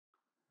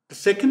The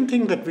second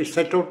thing that we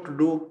set out to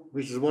do,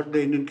 which is what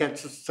the Indian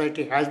Cancer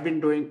Society has been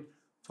doing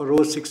for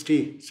over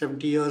 60,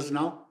 70 years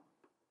now,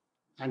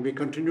 and we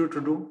continue to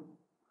do,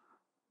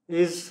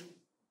 is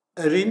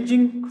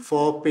arranging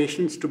for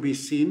patients to be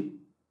seen.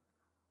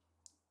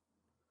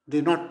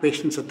 They're not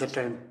patients at the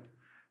time.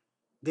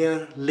 They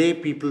are lay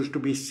people to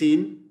be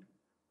seen,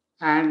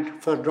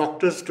 and for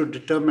doctors to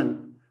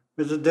determine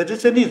whether there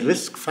is any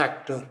risk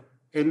factor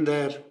in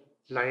their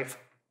life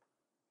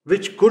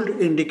which could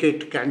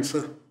indicate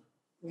cancer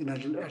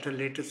at a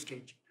later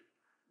stage.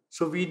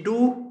 So we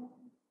do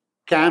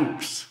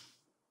camps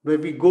where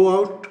we go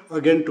out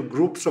again to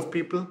groups of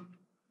people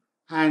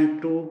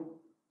and to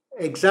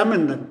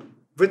examine them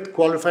with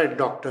qualified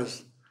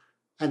doctors.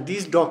 And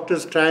these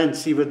doctors try and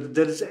see whether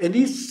there is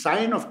any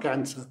sign of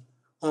cancer,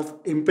 of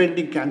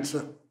impending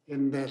cancer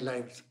in their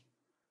lives.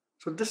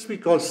 So this we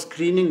call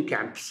screening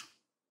camps.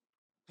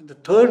 And the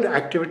third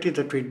activity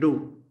that we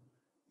do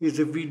is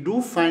if we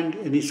do find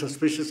any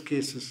suspicious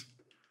cases,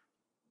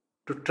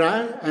 to try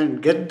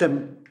and get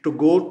them to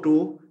go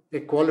to a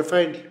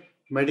qualified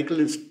medical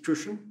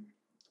institution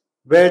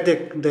where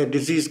their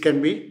disease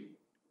can be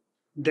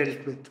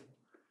dealt with.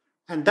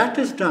 And that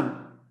is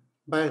done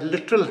by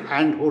literal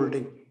hand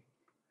holding,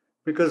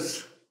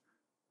 because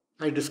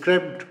I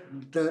described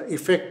the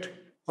effect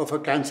of a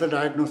cancer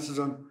diagnosis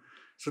on.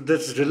 So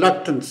there's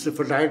reluctance. If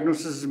a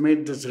diagnosis is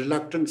made, there's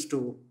reluctance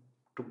to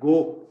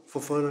go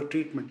for further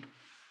treatment.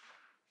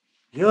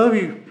 Here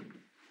we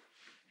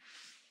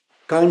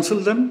counsel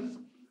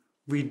them,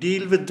 we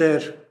deal with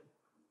their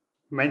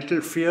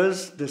mental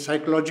fears, their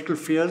psychological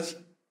fears,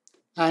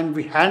 and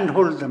we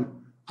handhold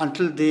them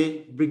until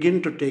they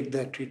begin to take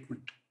their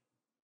treatment.